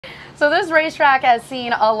So this racetrack has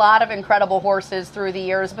seen a lot of incredible horses through the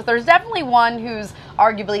years, but there's definitely one who's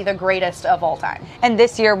arguably the greatest of all time. And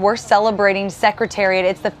this year we're celebrating Secretariat.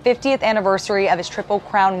 It's the 50th anniversary of his Triple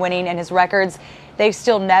Crown winning, and his records, they've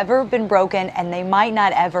still never been broken, and they might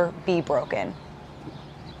not ever be broken.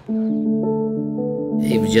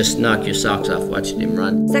 He would just knock your socks off watching him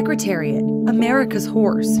run. Secretariat, America's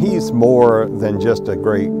horse. He's more than just a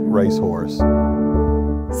great racehorse.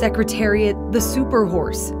 Secretariat, the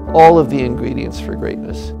Superhorse. All of the ingredients for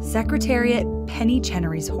greatness. Secretariat, Penny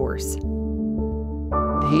Chenery's horse.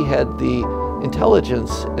 He had the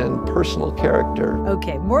intelligence and personal character.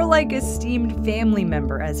 Okay, more like esteemed family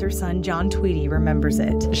member, as her son John Tweedy remembers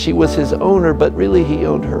it. She was his owner, but really he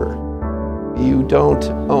owned her. You don't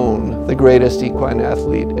own the greatest equine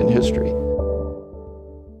athlete in history.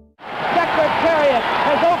 Secretariat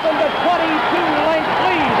has opened a 22-length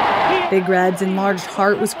lead. Big Red's enlarged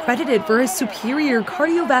heart was credited for his superior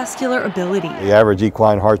cardiovascular ability. The average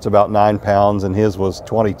equine heart's about 9 pounds and his was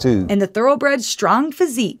 22. And the thoroughbred's strong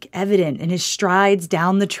physique evident in his strides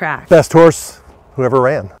down the track. Best horse who ever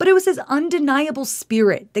ran. But it was his undeniable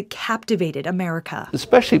spirit that captivated America.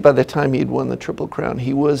 Especially by the time he'd won the Triple Crown,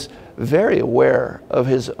 he was very aware of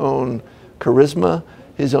his own charisma,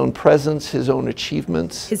 his own presence, his own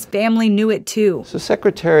achievements. His family knew it too. So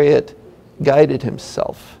Secretariat guided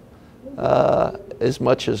himself as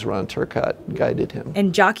much as Ron Turcotte guided him.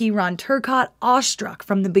 And jockey Ron Turcotte awestruck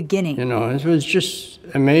from the beginning. You know, it was just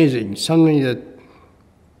amazing, something that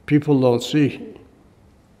people don't see.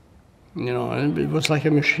 You know, and it was like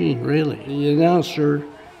a machine, really. The announcer,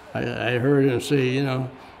 I heard him say, you know,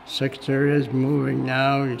 Secretariat is moving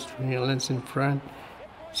now, he's 20 lengths in front.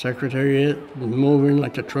 Secretariat is moving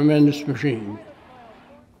like a tremendous machine.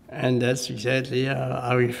 And that's exactly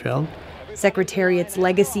how he felt. Secretariat's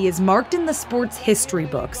legacy is marked in the sport's history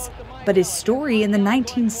books, but his story in the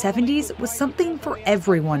 1970s was something for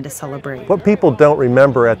everyone to celebrate. What people don't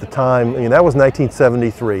remember at the time, that was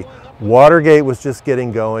 1973. Watergate was just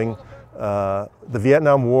getting going. The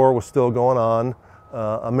Vietnam War was still going on.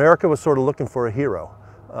 America was sort of looking for a hero.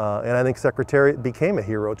 And I think Secretariat became a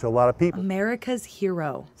hero to a lot of people. America's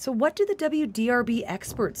hero. So what do the WDRB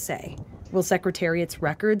experts say? Will Secretariat's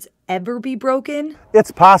records ever be broken?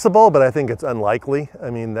 It's possible, but I think it's unlikely.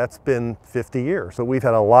 That's been 50 years. So we've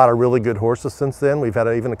had a lot of really good horses since then. We've had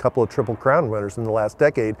even a couple of Triple Crown winners in the last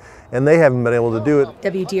decade, and they haven't been able to do it.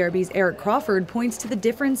 WDRB's Eric Crawford points to the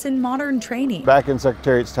difference in modern training. Back in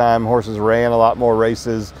Secretariat's time, horses ran a lot more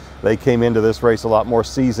races. They came into this race a lot more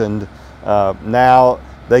seasoned. Now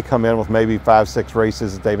they come in with maybe 5, 6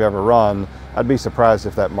 races that they've ever run. I'd be surprised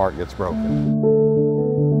if that mark gets broken.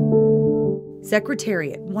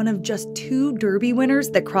 Secretariat, one of just 2 Derby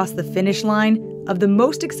winners that crossed the finish line of the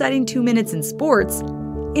most exciting 2 minutes in sports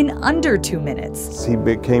in under 2 minutes. He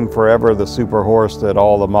became forever the super horse that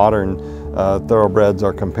all the modern thoroughbreds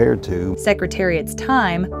are compared to. Secretariat's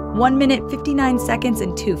time, 1 minute 59 seconds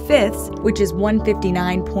and 2/5, which is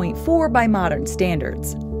 1:59.4 by modern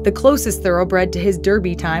standards. The closest thoroughbred to his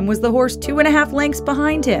Derby time was the horse 2.5 lengths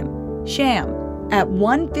behind him, Sham, at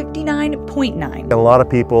 1:59.9. And a lot of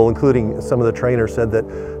people, including some of the trainers, said that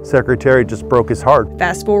Secretariat just broke his heart.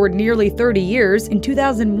 Fast forward nearly 30 years, in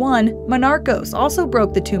 2001, Monarchos also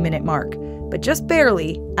broke the 2-minute mark, but just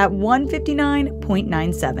barely at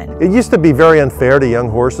 1:59.97. It used to be very unfair to young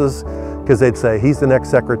horses because they'd say, he's the next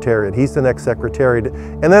Secretariat, he's the next Secretariat,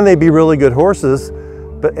 and then they'd be really good horses,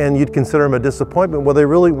 and you'd consider them a disappointment. Well, they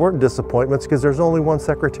really weren't disappointments because there's only one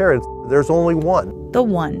Secretariat. There's only one. The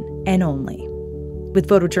one and only. With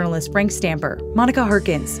photojournalist Frank Stamper, Monica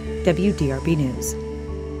Harkins, WDRB News.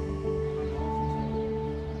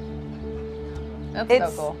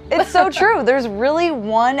 That's so cool. It's so true. There's really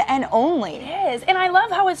one and only. It is. And I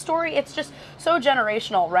love how his story, it's just so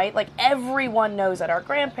generational, right? Like everyone knows it. Our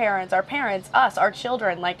grandparents, our parents, us, our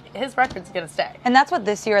children, like his record's going to stay. And that's what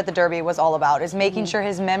this year at the Derby was all about, is making sure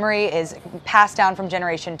his memory is passed down from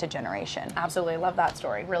generation to generation. Absolutely. Love that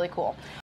story. Really cool.